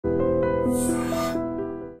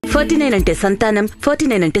49 అంటే సంతానం,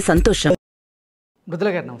 49 అంటే సంతోషం. మృదుల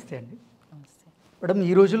గారు నమస్తే అండి. మేడం,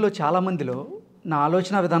 ఈ రోజుల్లో చాలామందిలో నా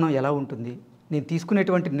ఆలోచన విధానం ఎలా ఉంటుంది, నేను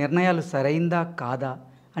తీసుకునేటువంటి నిర్ణయాలు సరైందా కాదా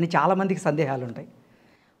అని చాలామందికి సందేహాలు ఉంటాయి.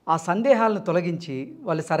 ఆ సందేహాలను తొలగించి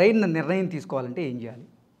వాళ్ళు సరైన నిర్ణయం తీసుకోవాలంటే ఏం చేయాలి?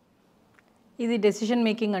 ఇది డెసిషన్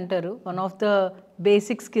మేకింగ్ అంటారు. One of the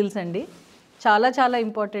basic skills అండి. చాలా చాలా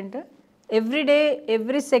important. Every day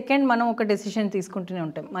every second మనం ఒక డెసిషన్ తీసుకుంటూనే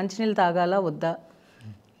ఉంటాం. మంచినీళ్ళు తాగాలా వద్దా,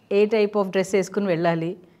 ఏ టైప్ ఆఫ్ డ్రెస్ వేసుకుని వెళ్ళాలి,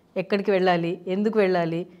 ఎక్కడికి వెళ్ళాలి, ఎందుకు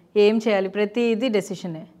వెళ్ళాలి, ఏం చేయాలి, ప్రతిదీ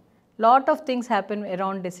డెసిషనే. Lot of things happen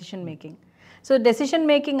around decision making. So decision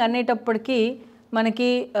making అనేటప్పటికీ మనకి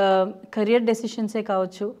కెరియర్ డెసిషన్సే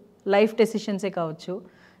కావచ్చు, లైఫ్ డెసిషన్సే కావచ్చు,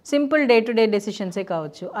 సింపుల్ డే టు డే డెసిషన్సే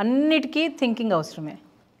కావచ్చు, అన్నిటికీ థింకింగ్ అవసరమే.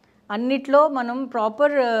 అన్నిట్లో మనం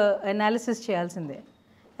ప్రాపర్ అనాలిసిస్ చేయాల్సిందే.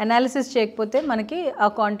 అనాలిసిస్ చేయకపోతే మనకి ఆ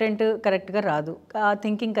కాంటెంట్ కరెక్ట్గా రాదు, ఆ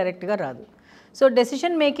థింకింగ్ కరెక్ట్గా రాదు. సో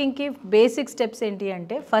డెసిషన్ మేకింగ్కి బేసిక్ స్టెప్స్ ఏంటి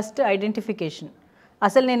అంటే, ఫస్ట్ ఐడెంటిఫికేషన్.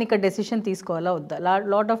 అసలు నేను ఇక్కడ డెసిషన్ తీసుకోవాలా వద్దా.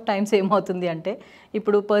 లాట్ ఆఫ్ టైమ్స్ ఏమవుతుంది అంటే,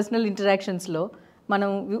 ఇప్పుడు పర్సనల్ ఇంటరాక్షన్స్లో మనం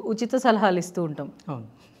ఉచిత సలహాలు ఇస్తూ ఉంటాం,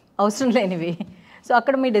 అవసరం లేనివి. సో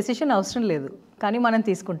అక్కడ మీ డెసిషన్ అవసరం లేదు, కానీ మనం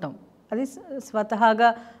తీసుకుంటాం. అది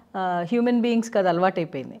స్వతహాగా హ్యూమన్ బీయింగ్స్కి అది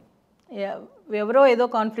అలవాటైపోయింది. ఎవరో ఏదో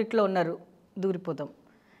కాన్ఫ్లిక్ట్లో ఉన్నారు, దూరిపోతాం.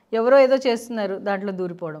 ఎవరో ఏదో చేస్తున్నారు, దాంట్లో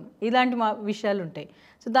దూరిపోవడం, ఇలాంటి విషయాలు ఉంటాయి.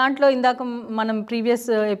 సో దాంట్లో ఇందాక మనం ప్రీవియస్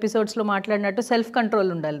ఎపిసోడ్స్లో మాట్లాడినట్టు సెల్ఫ్ కంట్రోల్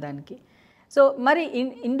ఉండాలి దానికి. సో మరి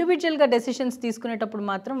ఇండివిజువల్గా డెసిషన్స్ తీసుకునేటప్పుడు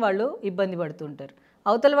మాత్రం వాళ్ళు ఇబ్బంది పడుతుంటారు.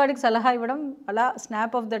 అవతల వాడికి సలహా ఇవ్వడం అలా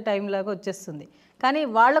స్నాప్ ఆఫ్ ద టైం లాగా వచ్చేస్తుంది, కానీ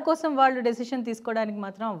వాళ్ళ కోసం వాళ్ళు డెసిషన్ తీసుకోవడానికి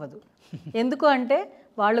మాత్రం అవ్వదు. ఎందుకు అంటే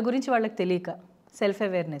వాళ్ళ గురించి వాళ్ళకి తెలియక, సెల్ఫ్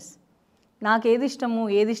అవేర్నెస్. నాకు ఏది ఇష్టము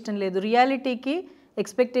ఏది ఇష్టం లేదు, రియాలిటీకి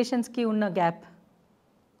ఎక్స్పెక్టేషన్స్కి ఉన్న గ్యాప్.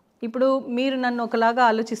 ఇప్పుడు మీరు నన్ను ఒకలాగా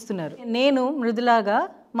ఆలోచిస్తున్నారు, నేను మృదులాగా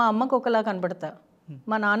మా అమ్మకు ఒకలా కనబడతా,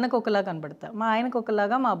 మా నాన్నకు ఒకలా కనబడతా, మా ఆయనకు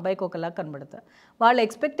ఒకలాగా, మా అబ్బాయికి ఒకలా కనబడతా. వాళ్ళ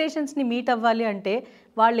ఎక్స్పెక్టేషన్స్ని మీట్ అవ్వాలి అంటే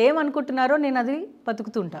వాళ్ళు ఏమనుకుంటున్నారో నేను అది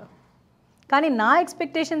బతుకుతుంటా, కానీ నా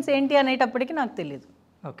ఎక్స్పెక్టేషన్స్ ఏంటి అనేటప్పటికీ నాకు తెలియదు.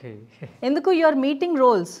 ఓకే, ఎందుకు? You are meeting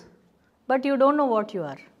roles but you don't know what you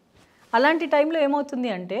are. అలాంటి టైంలో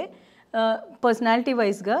ఏమవుతుంది అంటే, పర్సనాలిటీ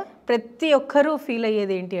వైజ్గా ప్రతి ఒక్కరూ ఫీల్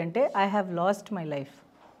అయ్యేది ఏంటి అంటే, I have lost my life.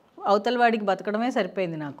 అవతల వాడికి బతకడమే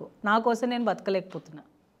సరిపోయింది, నా కోసం నేను బతకలేకపోతున్నా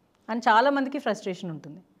అని చాలామందికి ఫ్రస్ట్రేషన్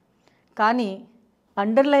ఉంటుంది. కానీ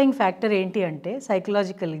అండర్లయింగ్ ఫ్యాక్టర్ ఏంటి అంటే,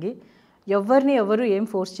 సైకలాజికల్గా ఎవరు ఏం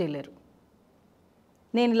ఫోర్స్ చేయలేరు.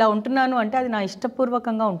 నేను ఇలా ఉంటున్నాను అంటే అది నా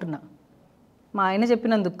ఇష్టపూర్వకంగా ఉంటున్నా, మా ఆయన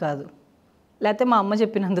చెప్పినందుకు కాదు, లేకపోతే మా అమ్మ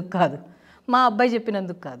చెప్పినందుకు కాదు, మా అబ్బాయి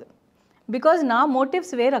చెప్పినందుకు కాదు. బికాజ్ నా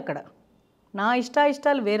మోటివ్స్ వేరు అక్కడ, నా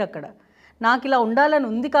ఇష్టాలు వేరు అక్కడ. నాకు ఇలా ఉండాలని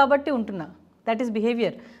ఉంది కాబట్టి ఉంటున్నా. దట్ ఈస్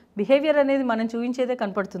బిహేవియర్ అనేది మనం చూపించేదే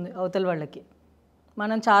కనపడుతుంది అవతల వాళ్ళకి.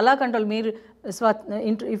 మనం చాలా కంట్రోల్. మీరు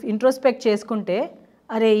ఇంట్రోస్పెక్ట్ చేసుకుంటే,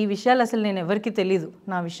 అరే ఈ విషయాలు అసలు నేను ఎవరికి తెలీదు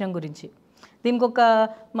నా విషయం గురించి. దీనికి ఒక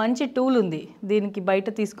మంచి టూల్ ఉంది, దీనికి బయట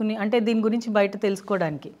తీసుకుని, అంటే దీని గురించి బయట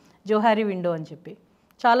తెలుసుకోవడానికి, జోహారీ విండో అని చెప్పి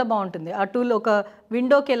చాలా బాగుంటుంది. ఆ టూల్ ఒక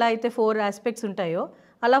విండోకి ఎలా అయితే 4 ఆస్పెక్ట్స్ ఉంటాయో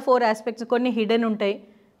అలా 4 ఆస్పెక్ట్స్. కొన్ని హిడెన్ ఉంటాయి,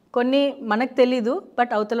 కొన్ని మనకు తెలీదు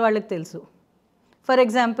బట్ అవతల వాళ్ళకి తెలుసు. ఫర్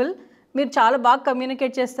ఎగ్జాంపుల్, మీరు చాలా బాగా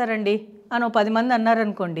కమ్యూనికేట్ చేస్తారండి అని 10 మంది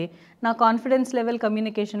అన్నారనుకోండి, నా కాన్ఫిడెన్స్ లెవెల్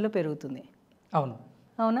కమ్యూనికేషన్లో పెరుగుతుంది.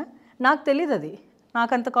 అవునా? నాకు తెలియదు, అది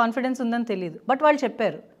నాకు అంత కాన్ఫిడెన్స్ ఉందని తెలియదు, బట్ వాళ్ళు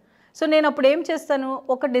చెప్పారు. సో నేను అప్పుడు ఏం చేస్తాను,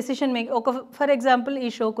 ఒక డెసిషన్ ఫర్ ఎగ్జాంపుల్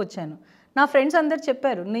ఈ షోకి వచ్చాను, నా ఫ్రెండ్స్ అందరు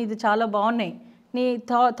చెప్పారు నీది చాలా బాగున్నాయి, నీ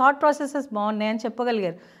థాట్ ప్రాసెసెస్ బాగున్నాయి అని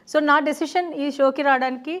చెప్పగలిగారు. సో నా డెసిషన్ ఈ షోకి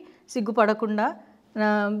రావడానికి సిగ్గుపడకుండా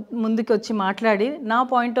ముందుకు వచ్చి మాట్లాడి నా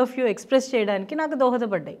పాయింట్ ఆఫ్ వ్యూ ఎక్స్ప్రెస్ చేయడానికి నాకు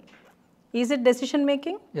దోహదపడ్డాయి. Is it decision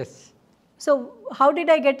making? Yes. So how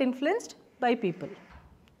did I get influenced? By people.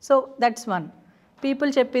 So that's one. People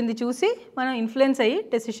చెప్పింది చూసి మనం ఇన్ఫ్లుయెన్స్ అయ్యి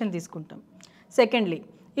డెసిషన్ తీసుకుంటాం. సెకండ్లీ,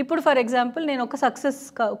 ఇప్పుడు ఫర్ ఎగ్జాంపుల్ నేను ఒక సక్సెస్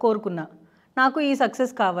కోరుకున్నా, నాకు ఈ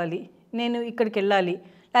సక్సెస్ కావాలి, నేను ఇక్కడికి వెళ్ళాలి,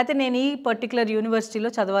 లేకపోతే నేను ఈ పర్టికులర్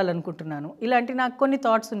యూనివర్సిటీలో చదవాలనుకుంటున్నాను, ఇలాంటి నాకు కొన్ని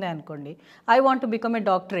థాట్స్ ఉన్నాయనుకోండి. I want to become a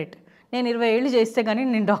doctorate. నేను 20 ఏళ్ళు చేస్తే కానీ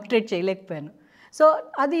నేను డాక్టరేట్ చేయలేకపోయాను. సో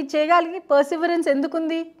అది చేయగలిగి పర్సివరెన్స్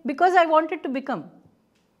ఎందుకుంది? Because I wanted to become.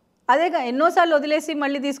 అదేగా ఎన్నోసార్లు వదిలేసి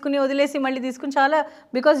మళ్ళీ తీసుకుని చాలా,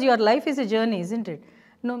 because your life is a journey, isn't it?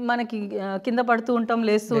 మనకి కింద పడుతూ ఉంటాం,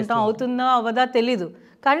 లేస్తూ ఉంటాం, అవుతుందా అవ్వదా తెలీదు,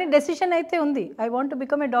 కానీ డెసిషన్ అయితే ఉంది. I want to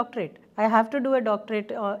become a doctorate, I have to do a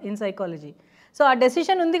doctorate in psychology. So ఆ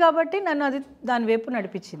డెసిషన్ ఉంది కాబట్టి నన్ను అది దాని వైపు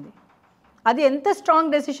నడిపించింది. అది ఎంత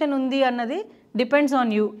స్ట్రాంగ్ డెసిషన్ ఉంది అన్నది depends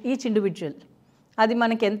on you, each individual. అది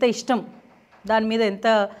మనకి ఎంత ఇష్టం, దాని మీద ఎంత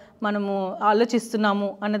మనము ఆలోచిస్తున్నాము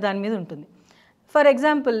అన్న దాని మీద ఉంటుంది. ఫర్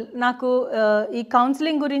ఎగ్జాంపుల్, నాకు ఈ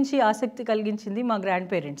కౌన్సిలింగ్ గురించి ఆసక్తి కలిగించింది మా గ్రాండ్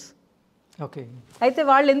పేరెంట్స్. ఓకే. అయితే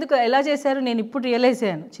వాళ్ళు ఎందుకు ఎలా చేశారు నేను ఇప్పుడు రియలైజ్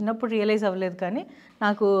అయ్యాను. చిన్నప్పుడు రియలైజ్ అవ్వలేదు, కానీ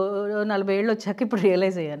నాకు 40 ఏళ్ళు వచ్చాక ఇప్పుడు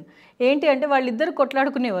రియలైజ్ అయ్యాను. ఏంటి అంటే వాళ్ళిద్దరు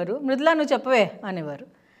కొట్లాడుకునేవారు. మృదులా నువ్వు చెప్పవే అనేవారు.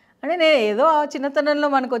 అంటే నేను ఏదో ఆ చిన్నతనంలో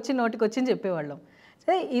మనకు వచ్చి నోటికి వచ్చింది చెప్పేవాళ్ళం.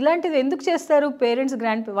 సరే ఇలాంటిది ఎందుకు చేస్తారు పేరెంట్స్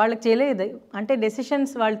వాళ్ళకి చేయలేదు అంటే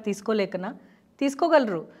డెసిషన్స్ వాళ్ళు తీసుకోలేకనా?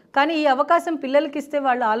 తీసుకోగలరు, కానీ ఈ అవకాశం పిల్లలకి ఇస్తే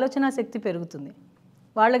వాళ్ళ ఆలోచన శక్తి పెరుగుతుంది,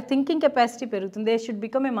 వాళ్ళకి థింకింగ్ కెపాసిటీ పెరుగుతుంది. They should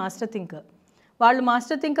become a master thinker. వాళ్ళు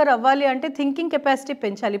మాస్టర్ థింకర్ అవ్వాలి అంటే థింకింగ్ కెపాసిటీ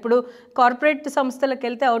పెంచాలి. ఇప్పుడు కార్పొరేట్ సంస్థలకు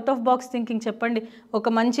వెళ్తే అవుట్ ఆఫ్ బాక్స్ థింకింగ్ చెప్పండి, ఒక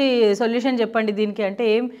మంచి సొల్యూషన్ చెప్పండి దీనికి అంటే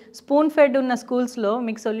ఏం స్పూన్ ఫెడ్ ఉన్న స్కూల్స్లో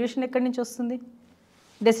మీకు సొల్యూషన్ ఎక్కడి నుంచి వస్తుంది?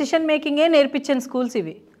 డెసిషన్ మేకింగే నేర్పించని స్కూల్స్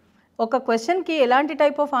ఇవి. ఒక క్వశ్చన్కి ఎలాంటి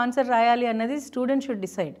టైప్ ఆఫ్ ఆన్సర్ రాయాలి అన్నది స్టూడెంట్ షుడ్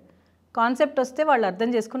డిసైడ్. కాన్సెప్ట్ వస్తే వాళ్ళు అర్థం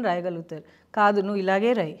చేసుకుని రాయగలుగుతారు. కాదు నువ్వు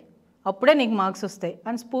ఇలాగే రాయి అప్పుడే నీకు మార్క్స్ వస్తాయి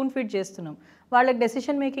అని స్పూన్ ఫీడ్ చేస్తున్నాం. వాళ్ళకి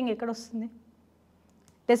డెసిషన్ మేకింగ్ ఎక్కడ వస్తుంది?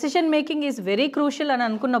 Decision making is very crucial అని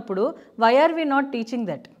అనుకున్నప్పుడు why are we not teaching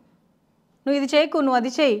that? నువ్వు ఇది చేయకు, నువ్వు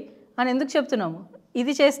అది చేయి అని ఎందుకు చెప్తున్నాము?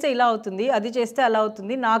 ఇది చేస్తే ఇలా అవుతుంది, అది చేస్తే అలా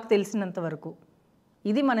అవుతుంది నాకు తెలిసినంత వరకు.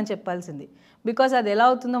 ఇది మనం చెప్పాల్సింది. బికాజ్ అది ఎలా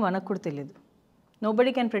అవుతుందో మనకు కూడా తెలియదు.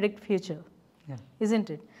 Nobody can predict future, isn't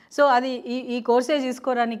it? So అది ఈ కోర్సే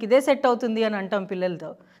తీసుకోవడానికి ఇదే సెట్ అవుతుంది అని అంటాం పిల్లలతో.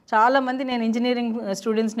 చాలామంది నేను ఇంజనీరింగ్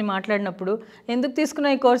స్టూడెంట్స్ని మాట్లాడినప్పుడు ఎందుకు తీసుకున్నా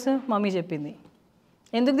ఈ కోర్సు? మమ్మీ చెప్పింది.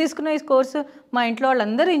 ఎందుకు తీసుకున్నా ఈ కోర్సు? మా ఇంట్లో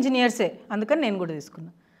వాళ్ళందరూ ఇంజనీర్సే అందుకని నేను కూడా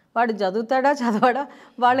తీసుకున్నా. వాడు చదువుతాడా చదవడా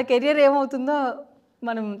వాళ్ళ కెరియర్ ఏమవుతుందో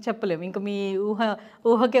మనం చెప్పలేము. ఇంకా మీ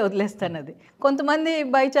ఊహకే వదిలేస్తాను అది. కొంతమంది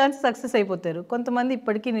బై ఛాన్స్ సక్సెస్ అయిపోతారు, కొంతమంది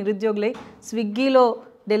ఇప్పటికీ నిరుద్యోగులై స్విగ్గీలో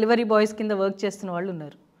డెలివరీ బాయ్స్ కింద వర్క్ చేస్తున్న వాళ్ళు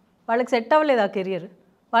ఉన్నారు. వాళ్ళకి సెట్ అవ్వలేదు ఆ కెరియర్.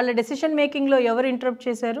 వాళ్ళ డెసిషన్ మేకింగ్లో ఎవరు ఇంటరప్ట్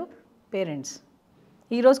చేశారు? పేరెంట్స్.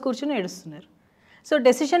 ఈరోజు కూర్చుని ఏడుస్తున్నారు. సో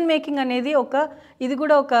డెసిషన్ మేకింగ్ అనేది ఇది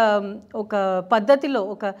కూడా ఒక పద్ధతిలో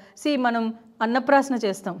మనం అన్నప్రాసన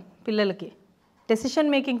చేస్తాం పిల్లలకి.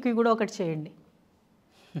 డెసిషన్ మేకింగ్కి కూడా ఒకటి చేయండి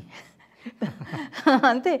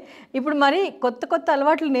అంతే. ఇప్పుడు మరి కొత్త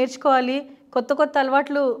అలవాట్లు నేర్చుకోవాలి,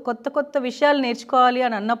 కొత్త విషయాలు నేర్చుకోవాలి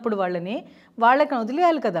అని అన్నప్పుడు వాళ్ళకి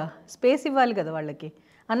వదిలేయాలి కదా, స్పేస్ ఇవ్వాలి కదా. వాళ్ళకి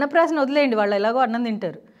అన్నప్రాసన వదిలేయండి, వాళ్ళు ఎలాగో అన్నం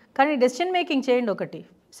తింటారు. కానీ డెసిషన్ మేకింగ్ చేయండి ఒకటి.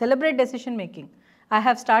 Celebrate decision making. I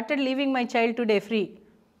have started leaving my child today free.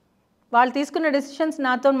 వాళ్ళు తీసుకున్న డెసిషన్స్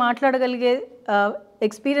నాతో మాట్లాడగలిగే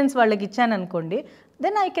ఎక్స్పీరియన్స్ వాళ్ళకి ఇచ్చాను అనుకోండి,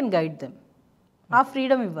 then I can guide them. ఆ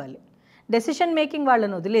ఫ్రీడమ్ ఇవ్వాలి. డెసిషన్ మేకింగ్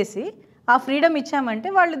వాళ్ళని వదిలేసి ఆ ఫ్రీడమ్ ఇచ్చామంటే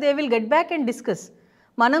వాళ్ళు they will get back and discuss.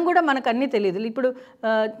 మనం కూడా మనకు అన్నీ తెలియదు. ఇప్పుడు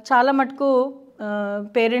చాలా మటుకు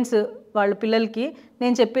పేరెంట్స్ వాళ్ళ పిల్లలకి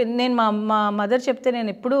నేను మా మదర్ చెప్తే నేను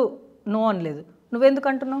ఎప్పుడూ నో అనలేదు, నువ్వెందుకు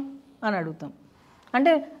అంటున్నావు అని అడుగుతాం.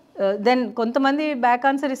 అంటే దెన్ కొంతమంది బ్యాక్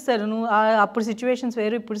ఆన్సర్ ఇస్తారు, నువ్వు అప్పుడు సిచ్యువేషన్స్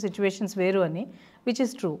వేరు ఇప్పుడు సిచ్యువేషన్స్ వేరు అని, విచ్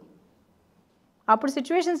ఇస్ ట్రూ. అప్పుడు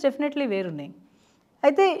సిచ్యువేషన్స్ డెఫినెట్లీ వేరున్నాయి.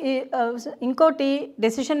 అయితే ఇంకోటి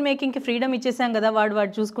డెసిషన్ మేకింగ్కి ఫ్రీడమ్ ఇచ్చేసాం కదా,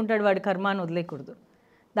 వాడు చూసుకుంటాడు, వాడి కర్మ అని వదిలేయకూడదు.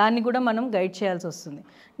 దాన్ని కూడా మనం గైడ్ చేయాల్సి వస్తుంది.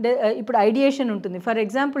 ఇప్పుడు ఐడియేషన్ ఉంటుంది. ఫర్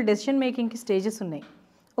ఎగ్జాంపుల్ డెసిషన్ మేకింగ్కి స్టేజెస్ ఉన్నాయి.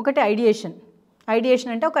 ఒకటి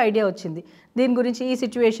ఐడియేషన్ అంటే ఒక ఐడియా వచ్చింది, దీని గురించి ఈ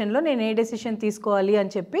సిచ్యువేషన్లో నేను ఏ డెసిషన్ తీసుకోవాలి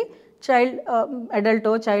అని చెప్పి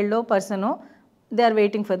అడల్టో చైల్డో పర్సనో they are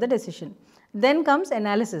waiting for the decision. Then comes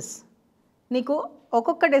analysis. నీకు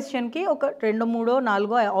ఒక్కొక్క డెసిషన్కి ఒక 2, 3,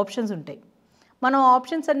 4 ఆప్షన్స్ ఉంటాయి. మనం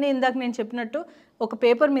ఆప్షన్స్ అన్నీ ఇందాక నేను చెప్పినట్టు ఒక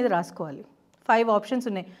పేపర్ మీద రాసుకోవాలి. 5 ఆప్షన్స్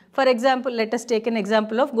ఉన్నాయి. For example let us take an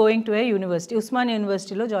example of going to A university. Osmania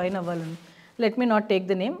యూనివర్సిటీలో జాయిన్ అవ్వాలని, let me not take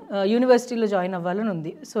the name, యూనివర్సిటీలో జాయిన్ అవ్వాలని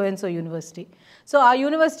ఉంది, so and so university. So ఆ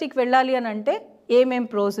యూనివర్సిటీకి వెళ్ళాలి అని అంటే ఏమేం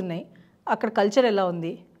ప్రోస్ ఉన్నాయి, అక్కడ కల్చర్ ఎలా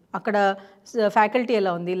ఉంది, అక్కడ ఫ్యాకల్టీ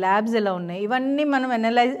ఎలా ఉంది, ల్యాబ్స్ ఎలా ఉన్నాయి, ఇవన్నీ మనం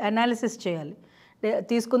అనాలిసిస్ చేయాలి.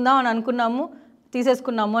 తీసుకుందాం అని అనుకున్నాము,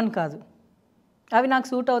 తీసేసుకున్నాము అని కాదు. అవి నాకు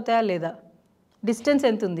సూట్ అవుతాయా లేదా, డిస్టెన్స్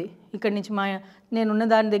ఎంత ఉంది ఇక్కడి నుంచి నేనున్న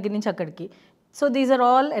దాని దగ్గర నుంచి అక్కడికి. So these are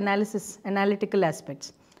all analytical aspects.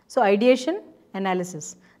 So ideation, analysis,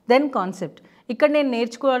 then concept. ఇక్కడ నేను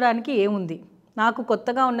నేర్చుకోవడానికి ఏముంది, నాకు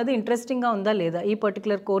కొత్తగా ఉన్నది ఇంట్రెస్టింగ్గా ఉందా లేదా, ఈ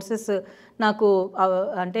పర్టికులర్ కోర్సెస్ నాకు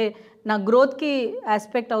అంటే నా గ్రోత్కి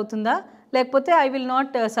ఆస్పెక్ట్ అవుతుందా, లేకపోతే ఐ విల్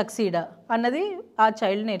నాట్ సక్సీడా అన్నది ఆ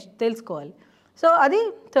చైల్డ్ తెలుసుకోవాలి. సో అది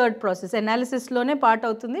థర్డ్ ప్రాసెస్. అనాలిసిస్లోనే పార్ట్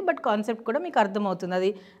అవుతుంది, బట్ కాన్సెప్ట్ కూడా మీకు అర్థమవుతుంది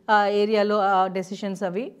అది ఆ ఏరియాలో ఆ డెసిషన్స్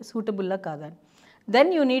అవి సూటబుల్లా కాదని. Then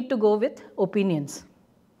you need to go with opinions.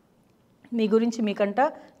 మీ గురించి మీకంట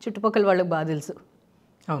చుట్టుపక్కల వాళ్ళకి బాగా తెలుసు,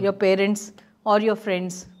 your parents are your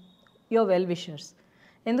friends, your well wishers.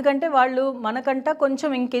 ఎందుకంటే వాళ్ళు మనకంట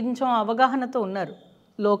ఇంకొంచెం అవగాహనతో ఉన్నారు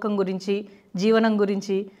లోకం గురించి, జీవనం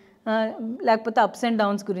గురించి, లేకపోతే అప్స్ అండ్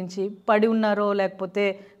డౌన్స్ గురించి, పడి ఉన్నారో లేకపోతే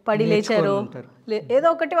పడి లేచారో, ఏదో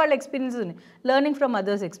ఒకటి వాళ్ళ ఎక్స్పీరియన్స్ ఉంది, learning from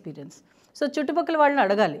others experience. So చుట్టుపక్కల వాళ్ళని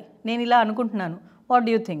అడగాలి, నేను ఇలా అనుకుంటున్నాను, వాట్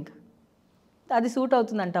డూ యూ థింక్, అది సూట్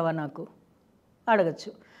అవుతుందంటావా నాకు, అడగచ్చు.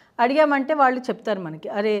 అడిగామంటే వాళ్ళు చెప్తారు మనకి,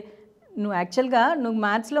 అరే నువ్వు యాక్చువల్గా నువ్వు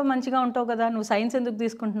మ్యాథ్స్లో మంచిగా ఉంటావు కదా, నువ్వు సైన్స్ ఎందుకు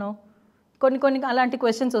తీసుకుంటున్నావు, కొన్ని అలాంటి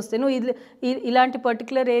క్వశ్చన్స్ వస్తాయి. నువ్వు ఇలాంటి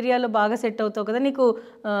పర్టికులర్ ఏరియాలో బాగా సెట్ అవుతావు కదా, నీకు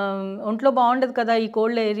ఒంట్లో బాగుండదు కదా, ఈ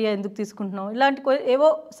కోల్డ్ ఏరియా ఎందుకు తీసుకుంటున్నావు, ఇలాంటి ఏవో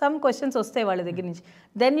సమ్ క్వశ్చన్స్ వస్తాయి వాళ్ళ దగ్గర నుంచి.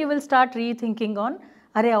 Then you will start rethinking on,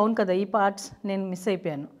 అరే అవును కదా ఈ పార్ట్స్ నేను మిస్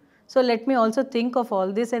అయిపోయాను, so let me also think of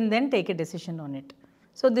all this and then take a decision on it.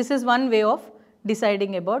 So this is one way of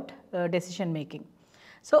deciding about decision making.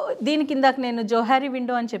 So దీనికి ఇందాక నేను జోహారీ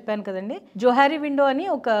window అని చెప్పాను కదండి. జోహారీ విండో అని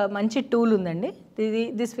ఒక మంచి టూల్ ఉందండి.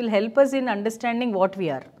 This will help us in understanding what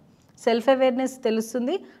we are. Self awareness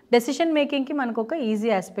తెలుస్తుంది, డెసిషన్ మేకింగ్కి మనకు ఒక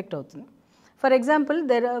ఈజీ ఆస్పెక్ట్ అవుతుంది. For example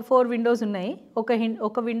there are 4 Windows ఉన్నాయి.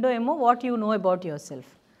 ఒక విండో ఏమో what you know about your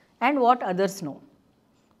self and what others no.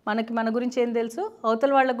 మన గురించి ఏం తెలుసు,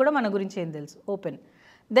 అవతల వాళ్ళకు కూడా మన గురించి ఏం తెలుసు, ఓపెన్.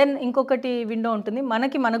 దెన్ ఇంకొకటి విండో ఉంటుంది,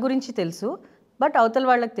 మన గురించి తెలుసు బట్ అవతల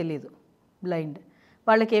వాళ్ళకి తెలియదు, బ్లైండ్.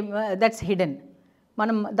 వాళ్ళకి దట్స్ హిడెన్,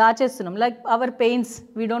 మనం దాచేస్తున్నాం. Like our pains,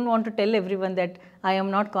 we don't want to tell every one that I am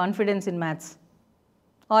not confidence in maths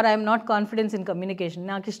or I'm not confidence in communication.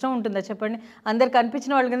 నాకు ఇష్టం ఉంటుందా చెప్పండి, అందరికి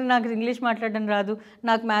కనిపించిన వాళ్ళు కానీ నాకు ఇంగ్లీష్ మాట్లాడడం రాదు,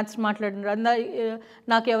 నాకు మ్యాథ్స్ మాట్లాడడం రాదు,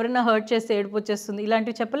 నాకు ఎవరైనా హర్ట్ చేస్తే ఏడుపు వచ్చేస్తుంది,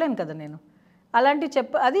 ఇలాంటివి చెప్పలేను కదా నేను. అలాంటివి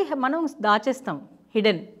అది మనం దాచేస్తాం,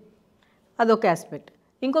 హిడెన్. అదొక ఆస్పెక్ట్.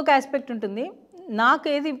 ఇంకొక ఆస్పెక్ట్ ఉంటుంది, నాకు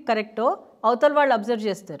ఏది కరెక్టో అవతల వాళ్ళు అబ్జర్వ్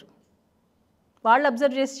చేస్తారు. వాళ్ళు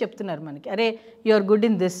అబ్జర్వ్ చేసి చెప్తున్నారు మనకి, అరే you are good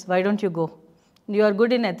in this, why don't you go, you are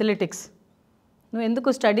good in athletics, నువ్వు ఎందుకు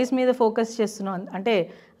స్టడీస్ మీద ఫోకస్ చేస్తున్నావు. అంటే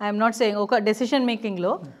ఐఎమ్ నాట్ సేయింగ్, ఒక డెసిషన్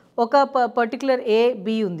మేకింగ్లో ఒక పర్టికులర్ ఏ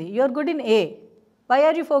బి ఉంది, you are good in a, why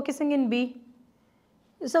are you focusing in B.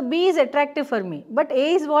 So B is attractive for me but A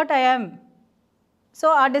is what I am. So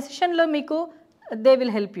ఆ డెసిషన్లో మీకు they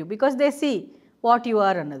will help you because they see what you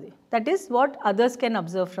are అన్నది. That is what others can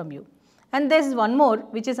observe from you. And there is one more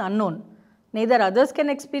which is unknown. Neither others can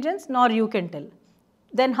experience nor you can tell.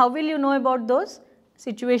 Then how will you know about those?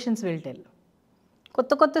 Situations will tell.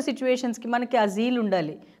 కొత్త సిచ్యువేషన్స్కి మనకి ఆ zeal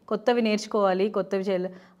ఉండాలి, కొత్తవి నేర్చుకోవాలి, కొత్తవి చేయాలి.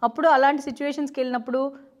 అప్పుడు అలాంటి సిచ్యువేషన్స్కి వెళ్ళినప్పుడు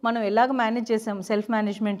మనం ఎలాగ మేనేజ్ చేసాం, సెల్ఫ్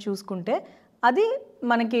మేనేజ్మెంట్ చూసుకుంటే అది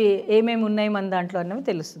మనకి ఏమేమి ఉన్నాయి మన దాంట్లో అన్నవి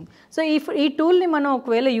తెలుస్తుంది. సో ఈ టూల్ని మనం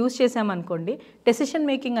ఒకవేళ యూజ్ చేసామనుకోండి, డెసిషన్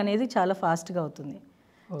మేకింగ్ అనేది చాలా ఫాస్ట్గా అవుతుంది.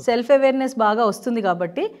 సెల్ఫ్ అవేర్నెస్ బాగా వస్తుంది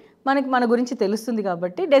కాబట్టి మనకి మన గురించి తెలుస్తుంది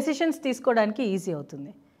కాబట్టి డెసిషన్స్ తీసుకోవడానికి ఈజీ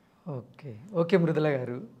అవుతుంది. ఓకే మృదుల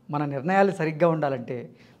గారు, మన నిర్ణయాలు సరిగ్గా ఉండాలంటే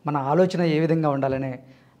మన ఆలోచన ఏ విధంగా ఉండాలనే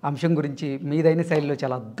అంశం గురించి మీదైన శైలిలో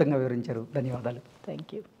చాలా అద్భుతంగా వివరించారు. ధన్యవాదాలు.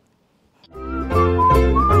 Thank you.